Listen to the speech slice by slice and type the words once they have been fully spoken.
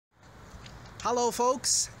Hello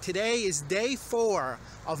folks, today is day 4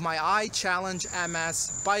 of my I Challenge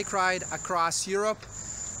MS bike ride across Europe.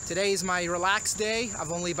 Today is my relaxed day.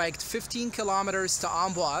 I've only biked 15 kilometers to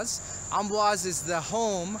Amboise. Amboise is the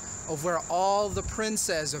home of where all the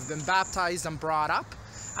princes have been baptized and brought up.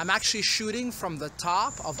 I'm actually shooting from the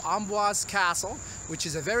top of Amboise Castle, which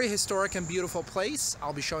is a very historic and beautiful place.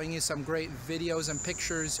 I'll be showing you some great videos and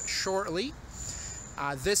pictures shortly.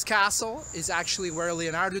 This castle is actually where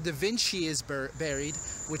Leonardo da Vinci is buried,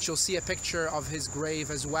 which you'll see a picture of his grave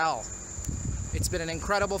as well. It's been an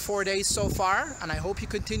incredible 4 days so far, and I hope you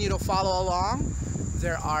continue to follow along.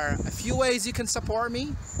 There are a few ways you can support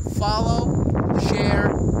me: follow, share,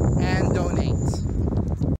 and donate.